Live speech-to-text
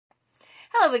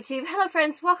Hello BookTube, hello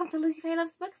friends, welcome to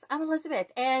LizziefayeLovesBooks. I'm Elizabeth,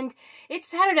 and it's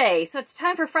Saturday, so it's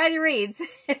time for Friday Reads.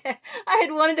 I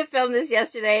had wanted to film this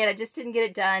yesterday, and I just didn't get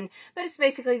it done, but it's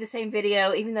basically the same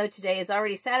video, even though today is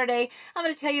already Saturday. I'm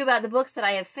going to tell you about the books that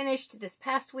I have finished this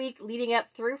past week, leading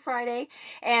up through Friday,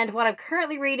 and what I'm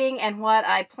currently reading, and what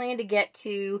I plan to get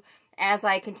to as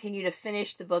I continue to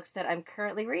finish the books that I'm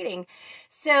currently reading.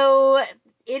 So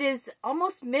it is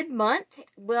almost mid-month.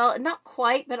 Well, not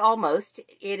quite, but almost.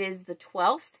 It is the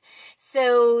 12th.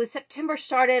 So September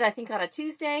started, I think, on a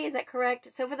Tuesday. Is that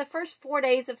correct? So for the first 4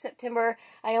 days of September,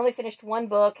 I only finished one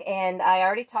book, and I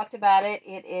already talked about it.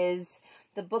 It is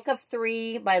The Book of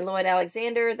Three by Lloyd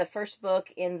Alexander, the first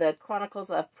book in the Chronicles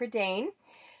of Prydain.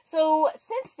 So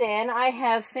since then, I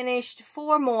have finished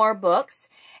 4 more books,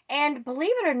 and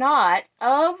believe it or not,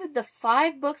 of the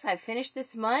 5 books I've finished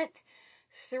this month,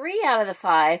 3 out of the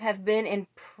 5 have been in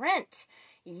print.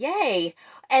 Yay!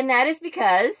 And that is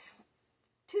because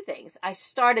 2 things. I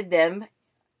started them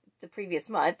the previous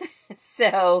month,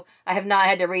 so I have not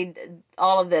had to read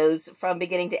all of those from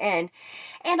beginning to end.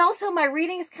 And also my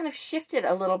reading has kind of shifted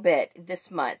a little bit this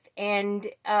month, and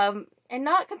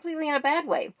not completely in a bad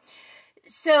way.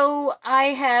 So I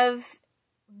have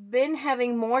been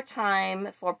having more time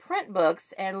for print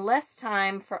books and less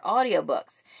time for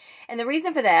audiobooks. And the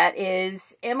reason for that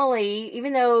is Emily,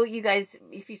 even though you guys,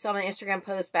 if you saw my Instagram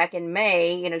post back in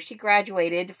May, you know, she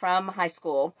graduated from high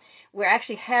school. We're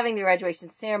actually having the graduation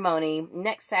ceremony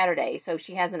next Saturday, so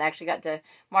she hasn't actually got to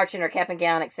march in her cap and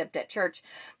gown except at church.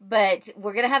 But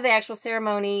we're going to have the actual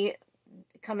ceremony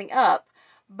coming up.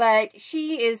 But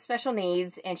she is special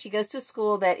needs, and she goes to a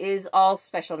school that is all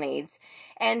special needs.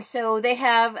 And so they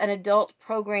have an adult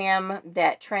program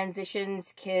that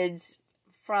transitions kids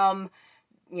from,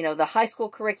 you know, the high school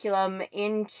curriculum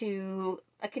into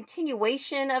a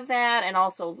continuation of that, and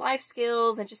also life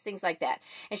skills and just things like that.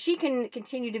 And she can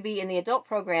continue to be in the adult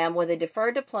program with a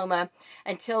deferred diploma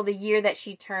until the year that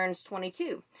she turns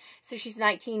 22. So she's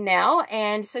 19 now,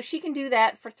 and so she can do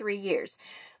that for 3 years.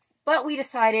 But we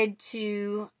decided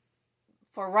to,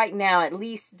 for right now, at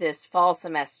least this fall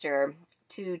semester,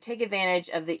 to take advantage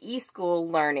of the e-school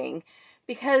learning,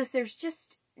 because there's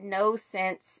just no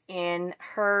sense in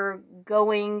her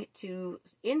going to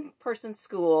in-person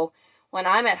school when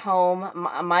I'm at home.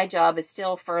 My job is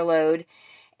still furloughed,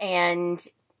 and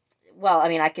well, I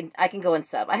mean, I can go and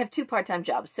sub. I have 2 part-time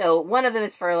jobs. So one of them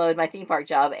is furloughed, my theme park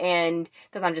job, and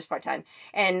because I'm just part-time,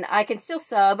 and I can still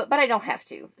sub, but I don't have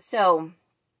to. So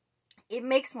it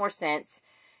makes more sense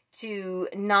to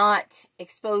not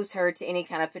expose her to any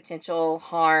kind of potential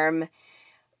harm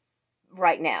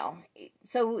right now.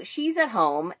 So she's at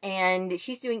home, and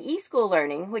she's doing e-school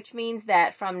learning, which means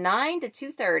that from 9 to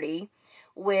 2:30,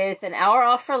 with an hour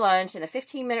off for lunch and a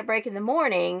 15-minute break in the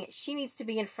morning, she needs to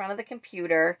be in front of the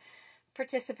computer,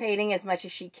 participating as much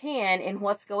as she can in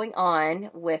what's going on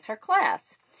with her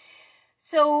class.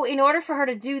 So in order for her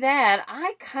to do that,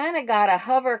 I kind of got to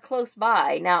hover close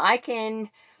by. Now I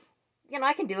can, you know,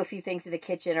 I can do a few things in the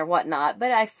kitchen or whatnot, but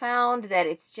I found that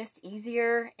it's just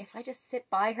easier if I just sit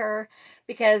by her,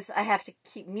 because I have to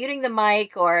keep muting the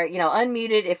mic or, you know,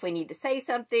 unmute it if we need to say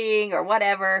something or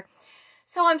whatever.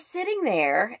 So I'm sitting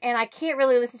there, and I can't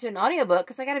really listen to an audiobook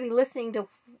because I got to be listening to,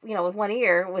 you know, with one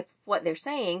ear with what they're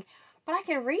saying, but I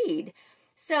can read.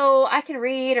 So I can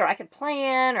read, or I can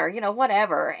plan, or, you know,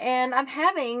 whatever. And I'm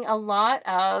having a lot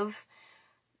of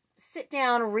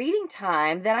sit-down reading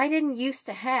time that I didn't used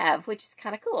to have, which is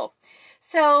kind of cool.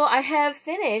 So I have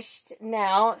finished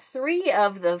now 3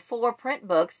 of the 4 print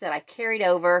books that I carried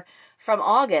over from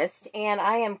August, and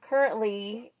I am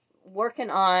currently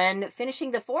working on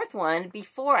finishing the 4th one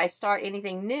before I start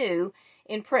anything new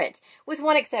in print. With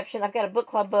one exception, I've got a book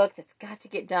club book that's got to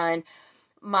get done.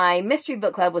 My mystery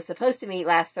book club was supposed to meet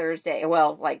last Thursday,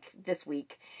 well, like this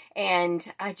week, and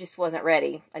I just wasn't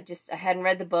ready. I hadn't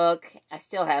read the book. I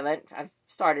still haven't. I've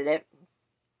started it,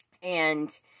 and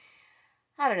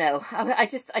I don't know. I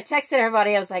texted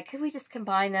everybody. I was like, could we just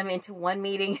combine them into one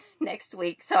meeting next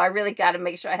week? So I really got to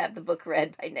make sure I have the book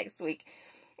read by next week.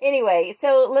 Anyway,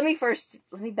 so let me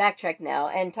backtrack now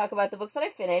and talk about the books that I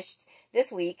finished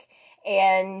this week,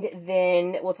 and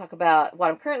then we'll talk about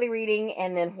what I'm currently reading,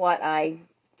 and then what I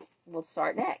will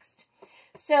start next.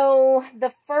 So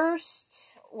the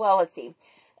first, well, let's see.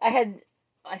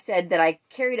 I said that I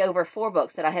carried over 4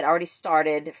 books that I had already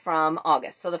started from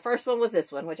August. So the first one was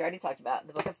this one, which I already talked about,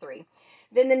 The Book of Three.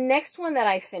 Then the next one that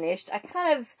I finished,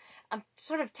 I'm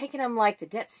sort of taking them like the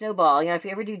debt snowball. You know, if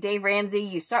you ever do Dave Ramsey,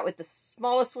 you start with the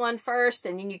smallest one first,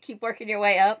 and then you keep working your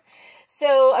way up.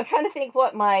 So I'm trying to think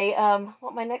what my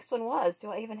next one was.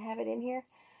 Do I even have it in here?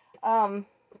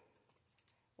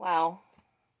 Wow.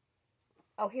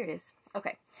 Oh, here it is.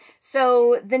 Okay.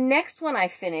 So the next one I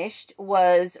finished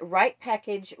was Right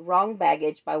Package, Wrong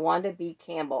Baggage by Wanda B.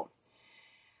 Campbell.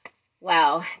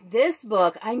 Wow. This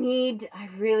book, I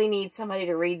really need somebody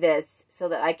to read this so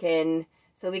that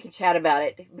we can chat about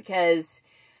it, because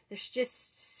there's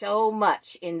just so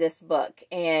much in this book.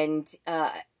 And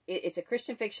it's a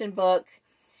Christian fiction book.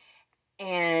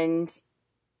 And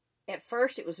at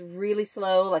first it was really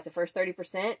slow, like the first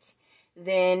 30%.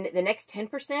 Then the next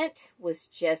 10% was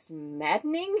just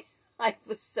maddening. I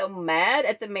was so mad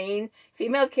at the main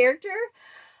female character.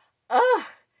 Ugh.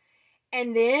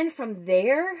 And then from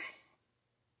there,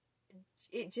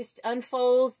 it just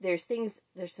unfolds. There's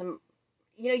some,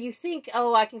 you think,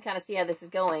 oh, I can kind of see how this is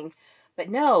going. But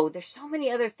no, there's so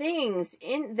many other things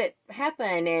that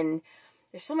happen, and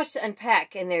there's so much to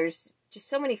unpack, and there's just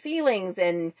so many feelings,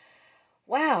 and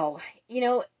wow,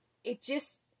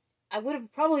 I would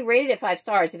have probably rated it 5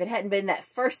 stars if it hadn't been that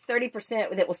first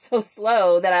 30% that was so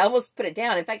slow that I almost put it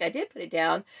down. In fact, I did put it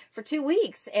down for 2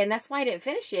 weeks, and that's why I didn't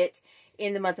finish it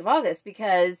in the month of August,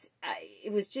 because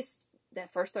it was just,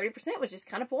 that first 30% was just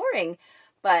kind of boring.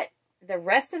 But the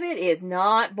rest of it is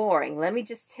not boring. Let me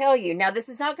just tell you. Now, this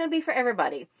is not going to be for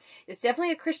everybody. It's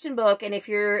definitely a Christian book, and if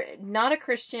you're not a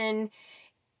Christian,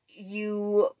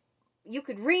 you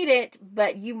could read it,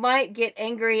 but you might get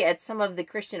angry at some of the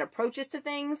Christian approaches to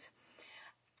things.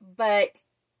 But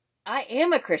I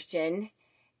am a Christian,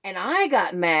 and I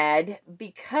got mad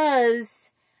because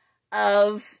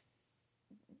of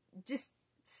just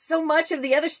so much of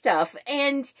the other stuff.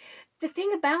 And the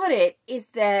thing about it is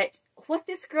that what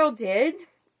this girl did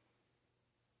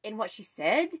and what she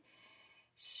said,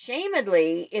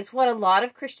 shamedly, is what a lot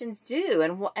of Christians do,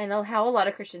 and how a lot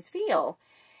of Christians feel.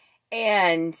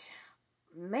 And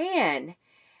man,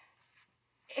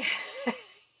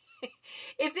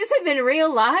 if this had been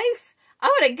real life, I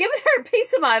would have given her a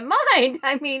piece of my mind.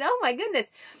 I mean, oh my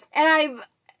goodness. And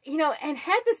and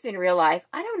had this been real life,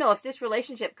 I don't know if this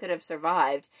relationship could have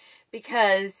survived,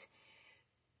 because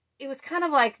it was kind of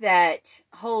like that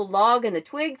whole log and the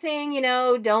twig thing,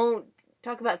 don't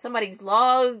talk about somebody's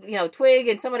log, twig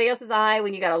in somebody else's eye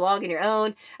when you got a log in your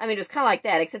own. I mean, it was kind of like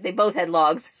that, except they both had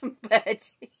logs.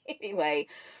 But anyway,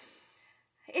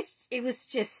 it was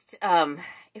just,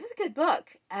 it was a good book,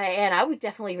 and I would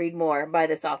definitely read more by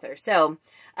this author. So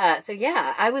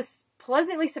yeah, I was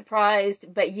pleasantly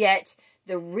surprised, but yet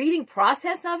the reading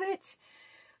process of it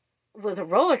was a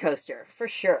roller coaster for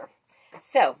sure.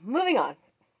 So moving on.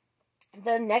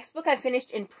 The next book I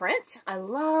finished in print, I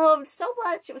loved so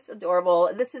much. It was adorable.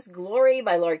 This is Glory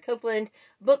by Lloyd Copeland,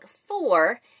 book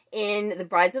 4 in the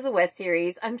Brides of the West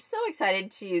series. I'm so excited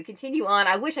to continue on.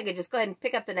 I wish I could just go ahead and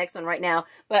pick up the next one right now,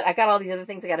 but I got all these other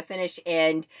things I got to finish.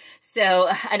 And so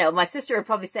I know my sister would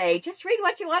probably say, just read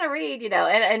what you want to read,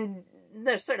 and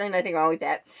there's certainly nothing wrong with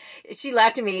that. She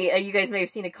laughed at me. You guys may have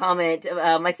seen a comment.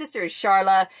 My sister is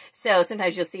Charla, so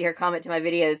sometimes you'll see her comment to my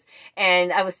videos.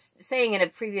 And I was saying in a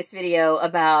previous video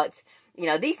about,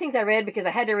 these things I read because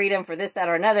I had to read them for this, that,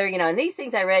 or another, and these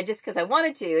things I read just because I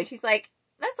wanted to. And she's like,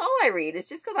 that's all I read. It's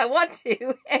just because I want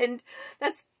to. And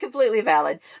that's completely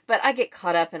valid. But I get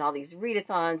caught up in all these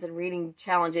readathons and reading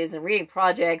challenges and reading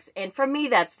projects. And for me,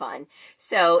 that's fun.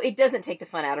 So it doesn't take the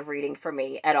fun out of reading for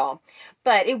me at all.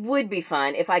 But it would be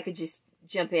fun if I could just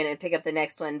jump in and pick up the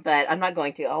next one. But I'm not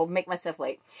going to. I'll make myself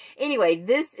wait. Anyway,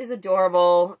 this is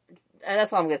adorable.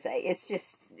 That's all I'm going to say.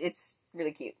 It's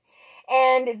really cute.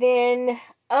 And then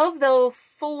of the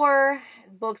 4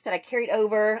 books that I carried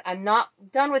over, I'm not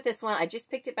done with this one. I just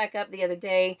picked it back up the other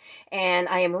day, and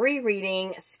I am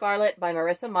rereading Scarlet by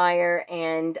Marissa Meyer,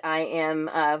 and I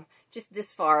am just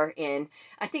this far in.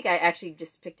 I think I actually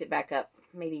just picked it back up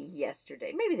maybe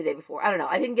yesterday, maybe the day before. I don't know.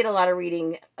 I didn't get a lot of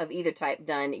reading of either type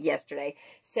done yesterday,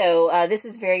 so this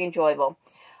is very enjoyable.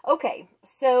 Okay,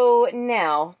 so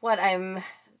now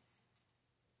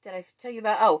did I tell you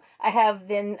about? Oh, I have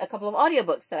then a couple of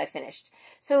audiobooks that I finished.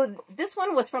 So this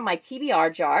one was from my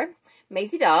TBR jar,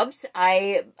 Maisie Dobbs.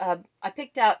 I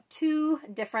picked out 2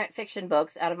 different fiction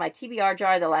books out of my TBR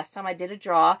jar the last time I did a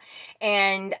draw.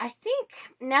 And I think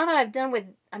now that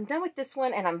I'm done with this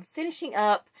one, and I'm finishing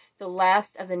up the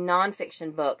last of the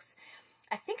nonfiction books,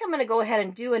 I think I'm going to go ahead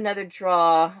and do another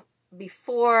draw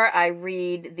before I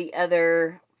read the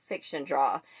other fiction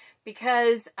draw,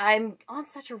 because I'm on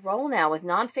such a roll now with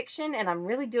nonfiction, and I'm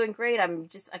really doing great. I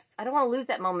don't want to lose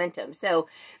that momentum. So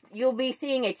you'll be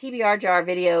seeing a TBR jar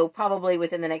video probably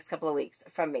within the next couple of weeks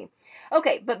from me.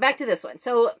 Okay, but back to this one.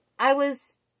 So I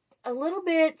was a little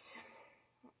bit,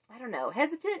 I don't know,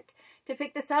 hesitant to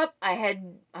pick this up. I've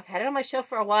had it on my shelf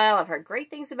for a while. I've heard great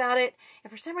things about it.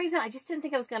 And for some reason, I just didn't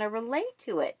think I was going to relate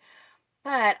to it.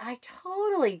 but I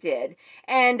totally did.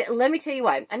 And let me tell you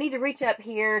why. I need to reach up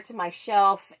here to my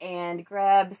shelf and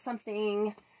grab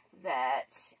something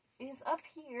that is up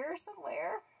here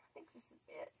somewhere. I think this is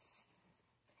it.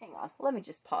 Hang on. Let me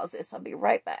just pause this. I'll be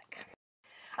right back.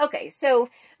 Okay, so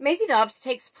Maisie Dobbs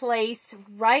takes place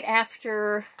right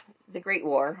after the Great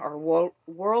War, or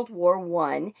World War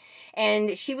I,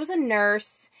 and she was a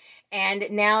nurse, and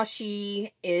now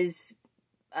she is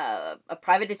a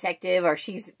private detective, or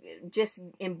she's just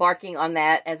embarking on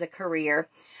that as a career.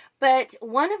 But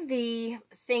one of the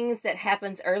things that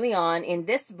happens early on in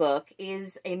this book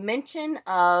is a mention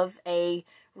of a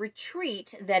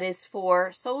retreat that is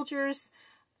for soldiers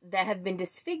that have been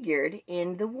disfigured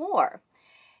in the war.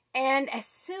 And as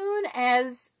soon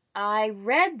as I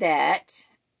read that,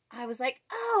 I was like,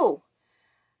 oh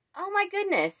my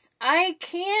goodness, I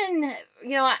can,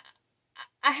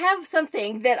 I have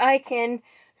something that I can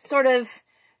sort of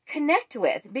connect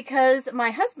with, because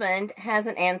my husband has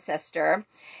an ancestor.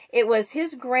 It was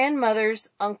his grandmother's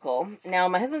uncle. Now,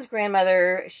 my husband's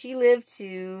grandmother, she lived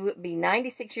to be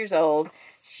 96 years old.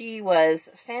 She was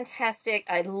fantastic.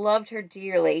 I loved her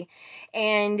dearly.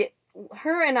 And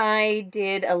her and I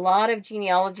did a lot of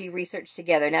genealogy research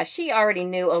together. Now, she already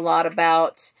knew a lot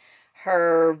about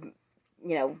her,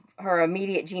 her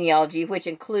immediate genealogy, which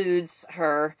includes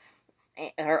her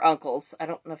uncles. I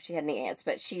don't know if she had any aunts,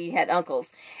 but she had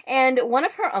uncles. And one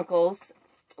of her uncles,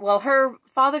 well, her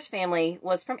father's family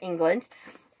was from England.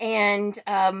 And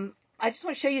I just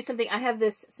want to show you something. I have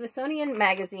this Smithsonian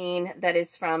magazine that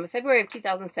is from February of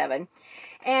 2007.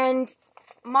 And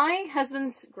my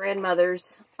husband's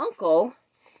grandmother's uncle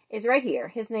is right here.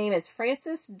 His name is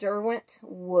Francis Derwent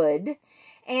Wood.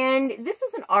 And this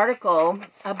is an article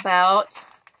about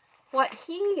what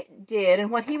he did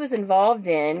and what he was involved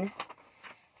in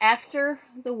after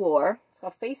the war. It's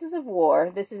called Faces of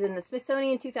War. This is in the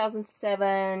Smithsonian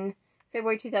 2007,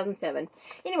 February 2007.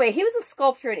 Anyway, he was a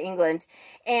sculptor in England,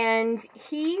 and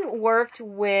he worked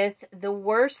with the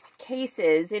worst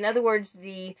cases. In other words,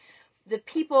 the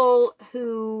people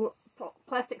who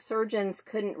plastic surgeons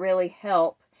couldn't really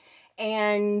help.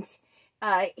 And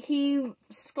he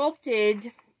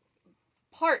sculpted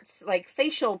parts, like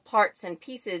facial parts and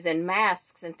pieces and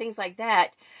masks and things like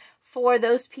that, for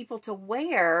those people to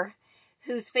wear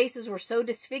whose faces were so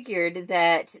disfigured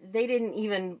that they didn't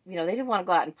even, they didn't want to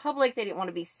go out in public. They didn't want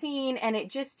to be seen. And it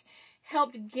just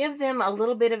helped give them a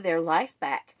little bit of their life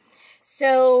back.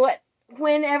 So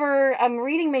whenever I'm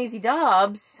reading Maisie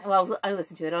Dobbs, well, I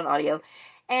listen to it on audio,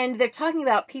 and they're talking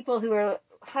about people who are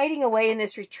hiding away in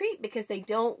this retreat because they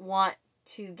don't want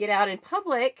to get out in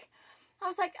public, I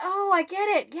was like, oh, I get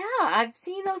it. Yeah, I've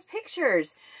seen those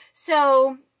pictures.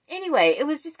 So anyway, it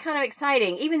was just kind of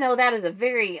exciting. Even though that is a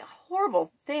very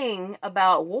horrible thing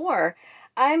about war,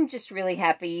 I'm just really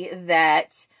happy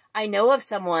that I know of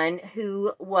someone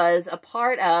who was a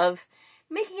part of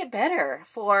making it better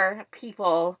for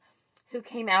people who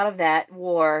came out of that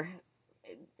war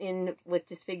with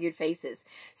disfigured faces.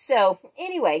 So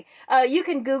anyway, you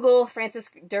can Google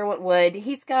Francis Derwent Wood.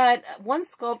 He's got one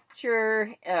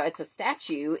sculpture, it's a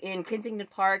statue in Kensington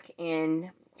Park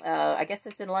in, I guess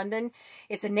that's in London.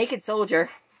 It's a naked soldier.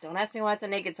 Don't ask me why it's a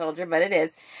naked soldier, but it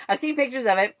is. I've seen pictures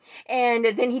of it. And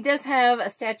then he does have a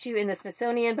statue in the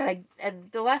Smithsonian, but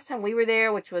the last time we were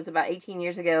there, which was about 18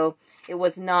 years ago, it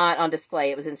was not on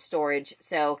display. It was in storage.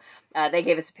 So they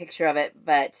gave us a picture of it,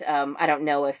 but I don't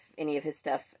know if any of his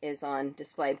stuff is on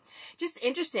display. Just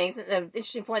interesting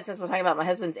point since we're talking about my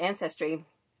husband's ancestry.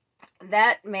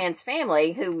 That man's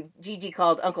family, who Gigi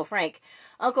called Uncle Frank,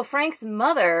 Uncle Frank's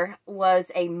mother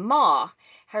was a Ma.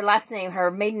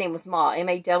 Her maiden name was Ma,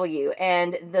 M-A-W.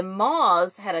 And the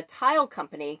Ma's had a tile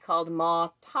company called Ma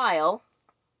Tile.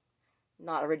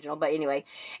 Not original, but anyway.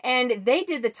 And they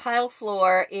did the tile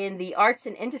floor in the Arts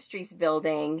and Industries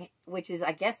building, which is,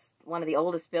 I guess, one of the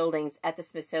oldest buildings at the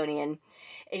Smithsonian.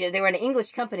 They were an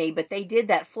English company, but they did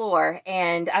that floor.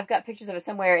 And I've got pictures of it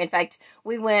somewhere. In fact,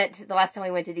 the last time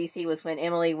we went to D.C. was when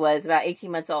Emily was about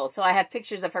 18 months old. So I have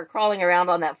pictures of her crawling around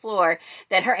on that floor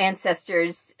that her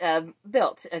ancestors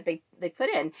built. They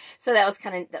put in. So that was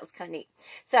kind of neat.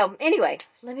 So anyway,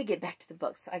 let me get back to the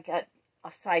books. I got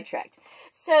sidetracked.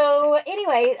 So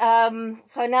anyway,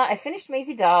 so now I finished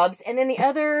Maisie Dobbs, and then the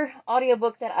other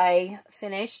audiobook that I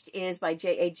finished is by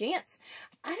J.A. Jance.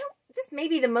 This may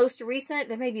be the most recent.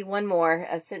 There may be one more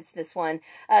since this one.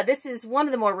 This is one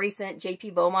of the more recent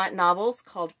J.P. Beaumont novels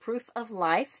called Proof of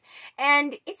Life.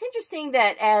 And it's interesting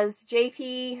that as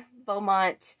J.P.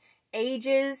 Beaumont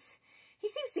ages, he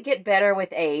seems to get better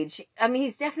with age. I mean,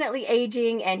 he's definitely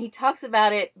aging, and he talks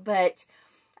about it, but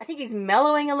I think he's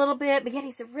mellowing a little bit, but yet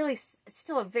he's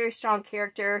still a very strong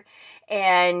character.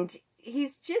 And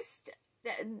he's just,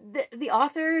 the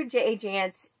author, J.A.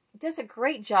 Jance, does a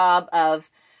great job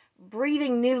of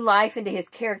breathing new life into his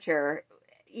character,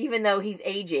 even though he's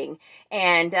aging.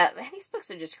 And these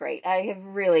books are just great. I have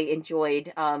really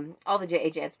enjoyed all the J.A.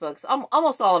 Jance books,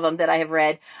 almost all of them that I have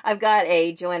read. I've got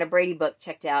a Joanna Brady book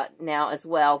checked out now as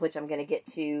well, which I'm going to get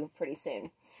to pretty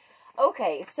soon.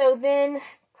 Okay, so then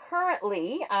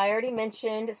currently, I already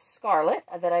mentioned Scarlet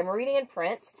that I'm reading in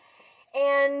print.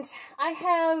 And I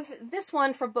have this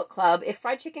one for book club, If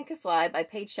Fried Chicken Could Fly by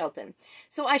Paige Shelton.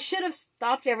 So I should have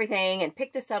stopped everything and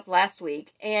picked this up last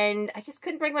week. And I just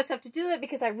couldn't bring myself to do it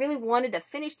because I really wanted to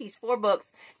finish these 4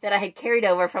 books that I had carried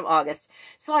over from August.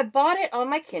 So I bought it on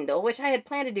my Kindle, which I had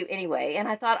planned to do anyway. And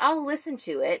I thought I'll listen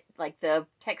to it, like the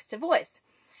text to voice.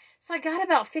 So I got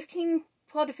about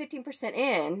 12 to 15%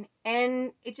 in,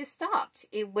 and it just stopped.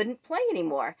 It wouldn't play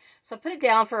anymore. So I put it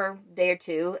down for a day or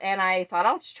two, and I thought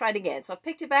I'll just try it again. So I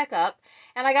picked it back up,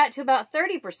 and I got to about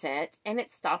 30%, and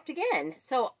it stopped again.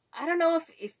 So I don't know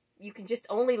if you can just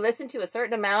only listen to a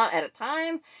certain amount at a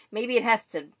time. Maybe it has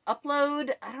to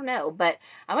upload. I don't know, but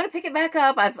I'm going to pick it back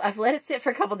up. I've let it sit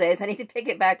for a couple days. I need to pick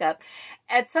it back up.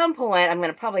 At some point, I'm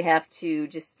going to probably have to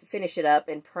just finish it up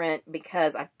in print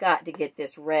because I've got to get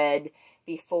this read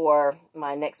before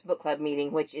my next book club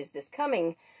meeting, which is this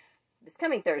coming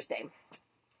Thursday.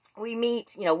 We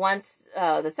meet, once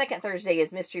the second Thursday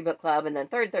is Mystery Book Club, and then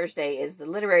third Thursday is the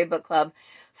Literary Book Club.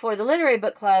 For the Literary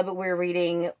Book Club, we're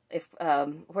reading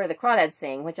Where the Crawdads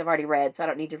Sing, which I've already read, so I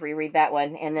don't need to reread that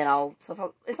one. And then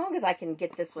as long as I can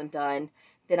get this one done,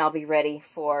 then I'll be ready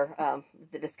for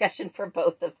the discussion for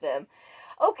both of them.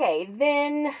 Okay,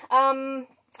 then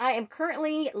I am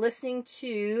currently listening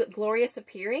to Glorious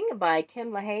Appearing by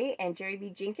Tim LaHaye and Jerry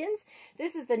B. Jenkins.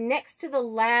 This is the next to the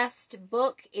last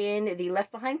book in the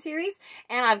Left Behind series,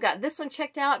 and I've got this one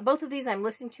checked out. Both of these I'm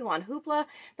listening to on Hoopla.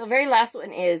 The very last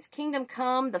one is Kingdom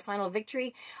Come, The Final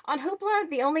Victory. On Hoopla,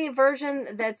 the only version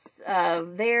that's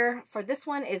there for this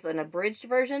one is an abridged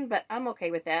version, but I'm okay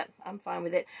with that. I'm fine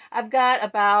with it. I've got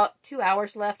about 2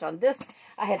 hours left on this.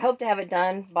 I had hoped to have it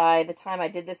done by the time I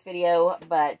did this video,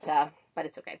 but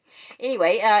it's okay.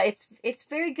 Anyway, it's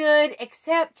very good,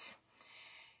 except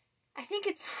I think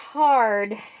it's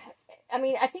hard. I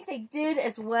mean, I think they did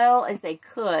as well as they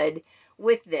could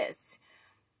with this,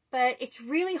 but it's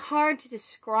really hard to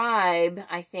describe,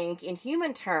 I think, in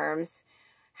human terms,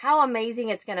 how amazing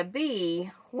it's going to be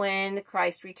when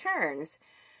Christ returns.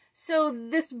 So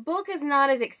this book is not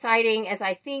as exciting as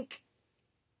I think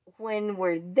when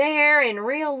we're there in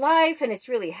real life and it's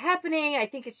really happening. I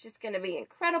think it's just going to be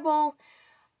incredible.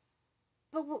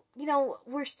 But,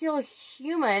 we're still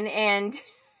human, and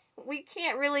we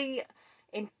can't really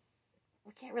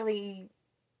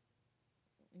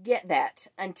get that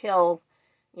until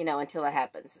it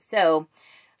happens. So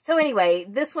anyway,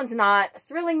 this one's not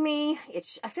thrilling me.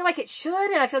 I feel like it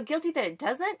should, and I feel guilty that it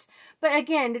doesn't. But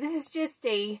again, this is just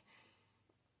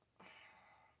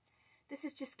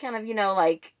kind of,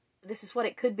 like, this is what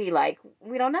it could be like.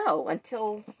 We don't know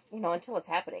until it's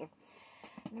happening.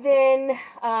 Then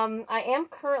I am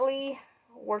currently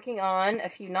working on a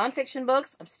few nonfiction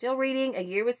books. I'm still reading A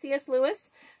Year with C.S.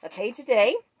 Lewis, a page a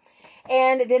day.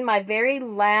 And then my very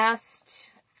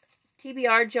last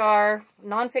TBR jar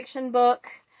nonfiction book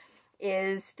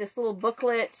is this little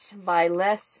booklet by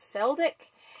Les Feldick.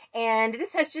 And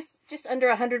this has just under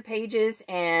 100 pages,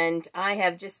 and I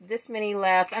have just this many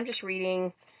left. I'm just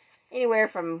reading anywhere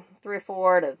from 3 or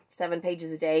 4 to 7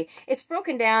 pages a day. It's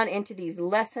broken down into these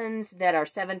lessons that are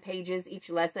 7 pages each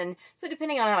lesson. So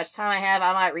depending on how much time I have,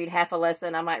 I might read half a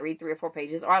lesson, I might read 3 or 4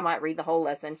 pages, or I might read the whole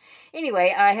lesson.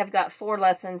 Anyway, I have got 4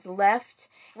 lessons left.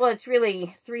 Well, it's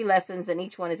really 3 lessons, and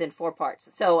each one is in 4 parts.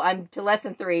 So I'm to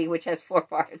lesson 3, which has 4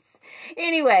 parts.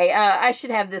 Anyway, I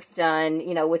should have this done,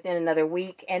 within another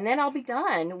week, and then I'll be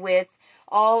done with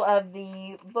all of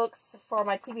the books for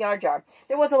my TBR jar.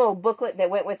 There was a little booklet that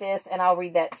went with this, and I'll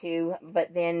read that too,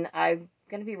 but then I'm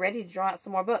going to be ready to draw out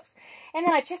some more books. And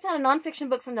then I checked out a nonfiction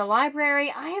book from the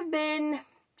library. I have been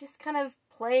just kind of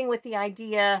playing with the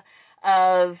idea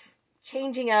of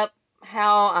changing up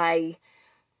how I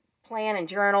plan and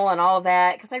journal and all of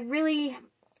that, because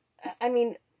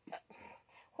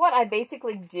what I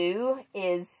basically do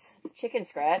is chicken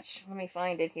scratch. Let me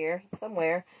find it here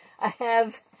somewhere.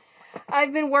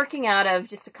 I've been working out of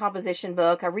just a composition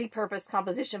book, a repurposed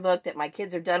composition book that my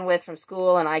kids are done with from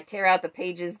school, and I tear out the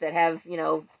pages that have,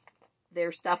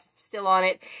 their stuff still on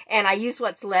it, and I use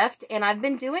what's left, and I've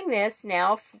been doing this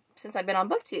now since I've been on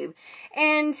BookTube.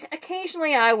 And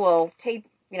occasionally I will tape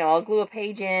you know, I'll glue a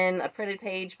page in, a printed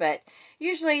page, but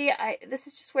usually this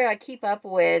is just where I keep up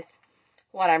with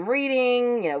what I'm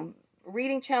reading, you know,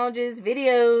 reading challenges,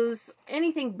 videos,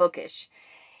 anything bookish.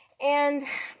 And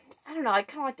I don't know, I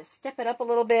kind of like to step it up a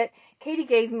little bit. Katie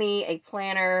gave me a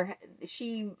planner.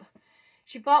 She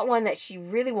bought one that she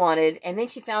really wanted, and then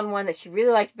she found one that she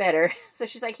really liked better. So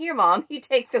she's like, here, Mom, you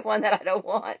take the one that I don't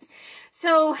want.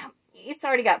 So it's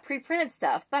already got pre-printed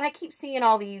stuff, but I keep seeing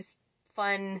all these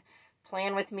fun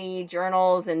plan with me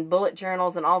journals and bullet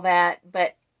journals and all that.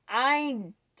 But I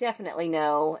definitely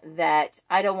know that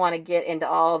I don't want to get into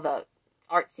all the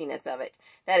artsiness of it.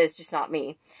 That is just not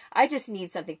me. I just need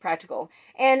something practical.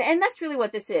 And that's really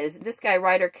what this is. This guy,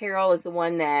 Ryder, Carroll, is the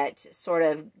one that sort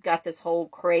of got this whole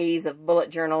craze of bullet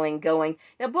journaling going.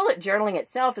 Now, bullet journaling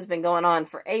itself has been going on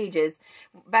for ages.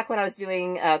 Back when I was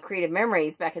doing Creative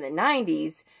Memories back in the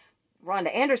 90s,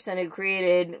 Rhonda Anderson, who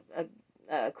created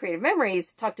Creative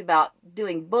Memories, talked about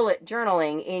doing bullet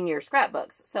journaling in your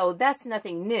scrapbooks. So that's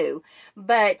nothing new.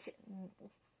 But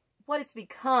what it's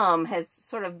become has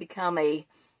sort of become a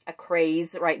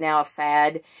craze right now, a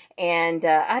fad, and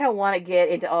I don't want to get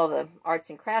into all the arts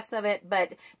and crafts of it,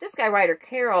 but this guy, Ryder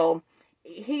Carroll,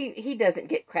 he doesn't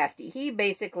get crafty. He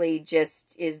basically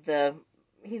just is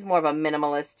he's more of a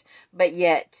minimalist, but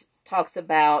yet talks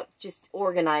about just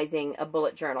organizing a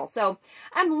bullet journal. So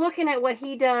I'm looking at what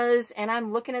he does, and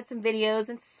I'm looking at some videos,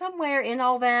 and somewhere in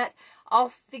all that,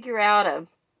 I'll figure out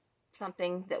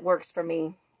something that works for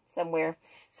me somewhere.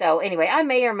 So anyway, I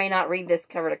may or may not read this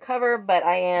cover to cover, but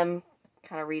I am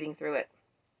kind of reading through it.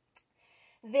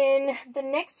 Then the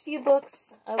next few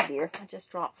books, oh dear, I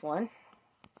just dropped one.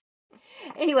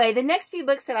 Anyway, the next few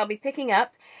books that I'll be picking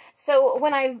up. So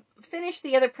when I finish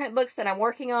the other print books that I'm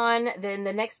working on, then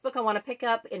the next book I want to pick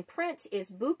up in print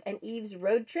is Boop and Eve's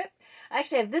Road Trip. I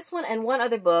actually have this one and one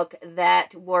other book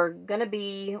that were going to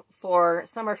be for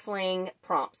Summer Fling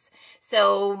prompts.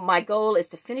 So my goal is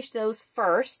to finish those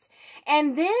first.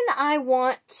 And then I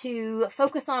want to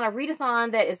focus on a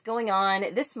readathon that is going on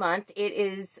this month. It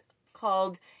is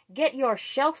called Get Your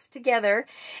Shelf Together,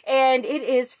 and it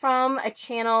is from a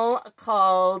channel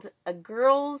called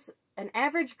An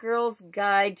Average Girl's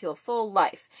Guide to a Full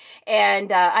Life.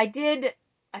 And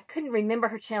I couldn't remember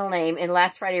her channel name in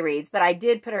last Friday Reads, but I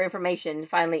did put her information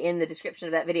finally in the description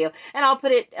of that video, and I'll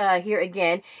put it here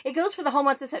again. It goes for the whole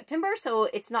month of September, so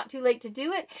it's not too late to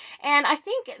do it. And I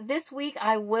think this week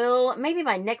I will, maybe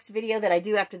my next video that I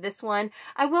do after this one,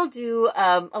 I will do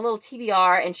a little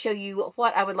TBR and show you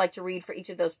what I would like to read for each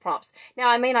of those prompts. Now,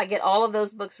 I may not get all of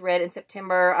those books read in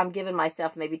September. I'm giving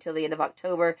myself maybe till the end of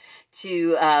October to,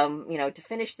 you know, to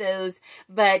finish those,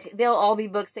 but they'll all be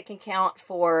books that can count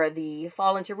for the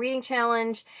Fall into Reading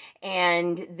Challenge.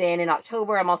 And then in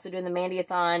October, I'm also doing the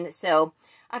Mandy-a-thon. So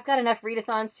I've got enough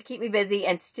readathons to keep me busy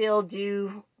and still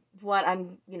do what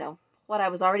I'm, you know, what I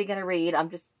was already going to read. I'm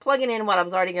just plugging in what I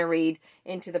was already going to read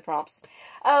into the prompts.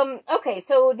 Okay,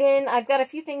 so then I've got a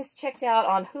few things checked out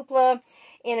on Hoopla.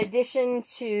 In addition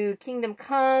to Kingdom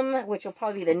Come, which will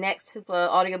probably be the next Hoopla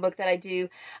audiobook that I do,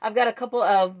 I've got a couple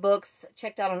of books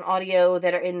checked out on audio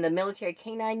that are in the Military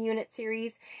Canine Unit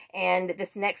series. And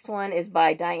this next one is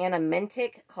by Diana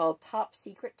Mentink called Top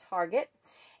Secret Target.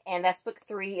 And that's book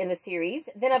 3 in the series.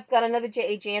 Then I've got another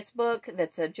J.A. Jance book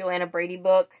that's a Joanna Brady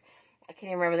book. I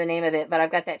can't even remember the name of it, but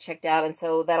I've got that checked out, and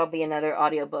so that'll be another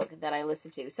audiobook that I listen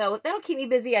to. So that'll keep me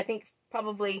busy, I think,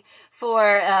 probably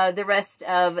for the rest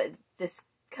of this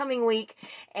coming week.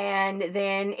 And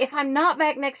then if I'm not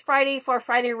back next Friday for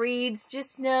Friday Reads,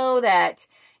 just know that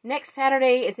next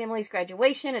Saturday is Emily's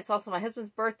graduation. It's also my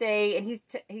husband's birthday, and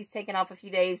he's taking off a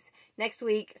few days next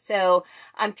week. So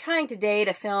I'm trying today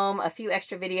to film a few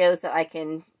extra videos that I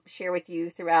can share with you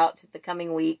throughout the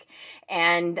coming week.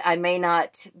 And I may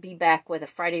not be back with a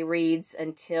Friday Reads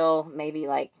until maybe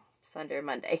like Sunday or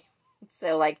Monday.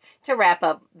 So like to wrap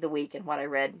up the week and what I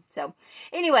read. So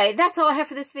anyway, that's all I have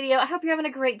for this video. I hope you're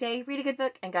having a great day. Read a good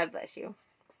book, and God bless you.